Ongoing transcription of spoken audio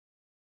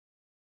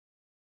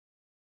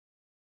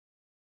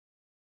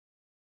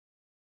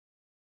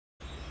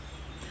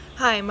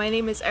Hi, my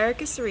name is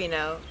Erica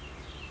Cirino,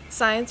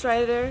 science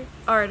writer,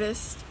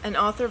 artist, and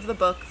author of the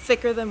book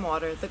Thicker Than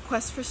Water, The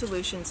Quest for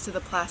Solutions to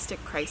the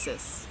Plastic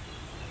Crisis.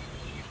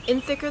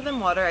 In Thicker Than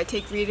Water, I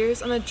take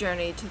readers on a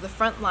journey to the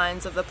front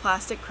lines of the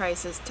plastic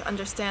crisis to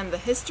understand the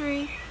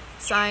history,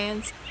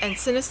 science, and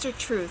sinister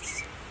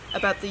truths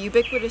about the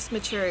ubiquitous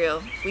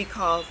material we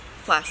call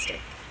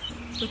plastic.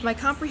 With my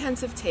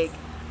comprehensive take,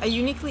 I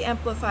uniquely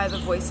amplify the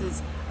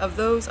voices of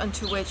those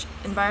unto which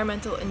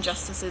environmental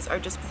injustices are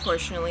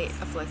disproportionately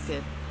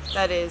afflicted,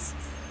 that is,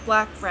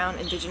 Black, Brown,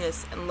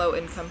 Indigenous, and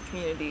low-income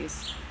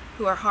communities,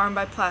 who are harmed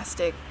by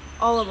plastic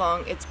all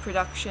along its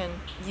production,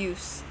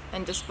 use,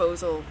 and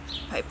disposal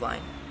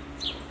pipeline.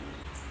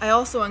 I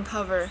also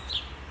uncover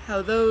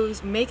how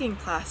those making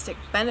plastic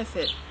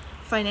benefit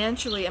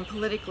financially and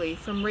politically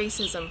from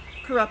racism,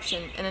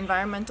 corruption, and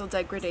environmental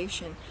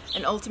degradation,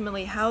 and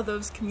ultimately how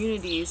those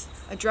communities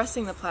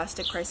addressing the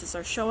plastic crisis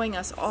are showing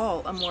us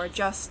all a more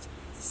just,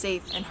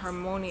 safe, and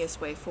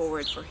harmonious way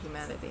forward for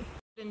humanity.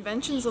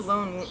 Inventions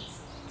alone won't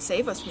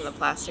save us from the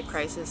plastic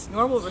crisis,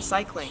 nor will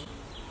recycling,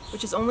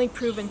 which is only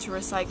proven to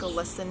recycle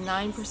less than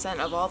 9%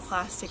 of all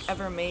plastic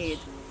ever made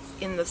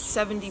in the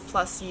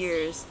 70+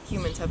 years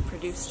humans have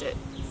produced it.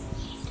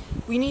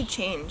 We need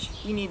change.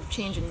 We need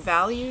change in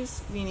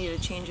values, we need a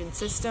change in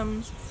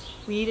systems,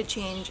 we need a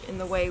change in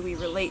the way we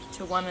relate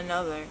to one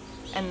another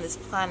and this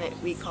planet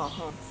we call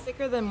home.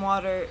 Thicker Than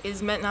Water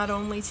is meant not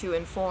only to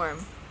inform,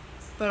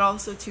 but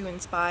also to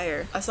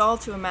inspire us all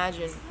to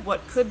imagine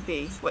what could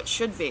be, what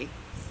should be.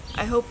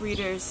 I hope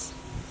readers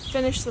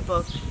finish the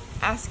book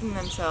asking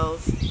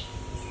themselves,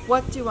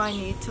 what do I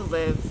need to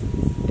live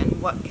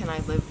and what can I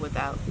live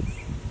without?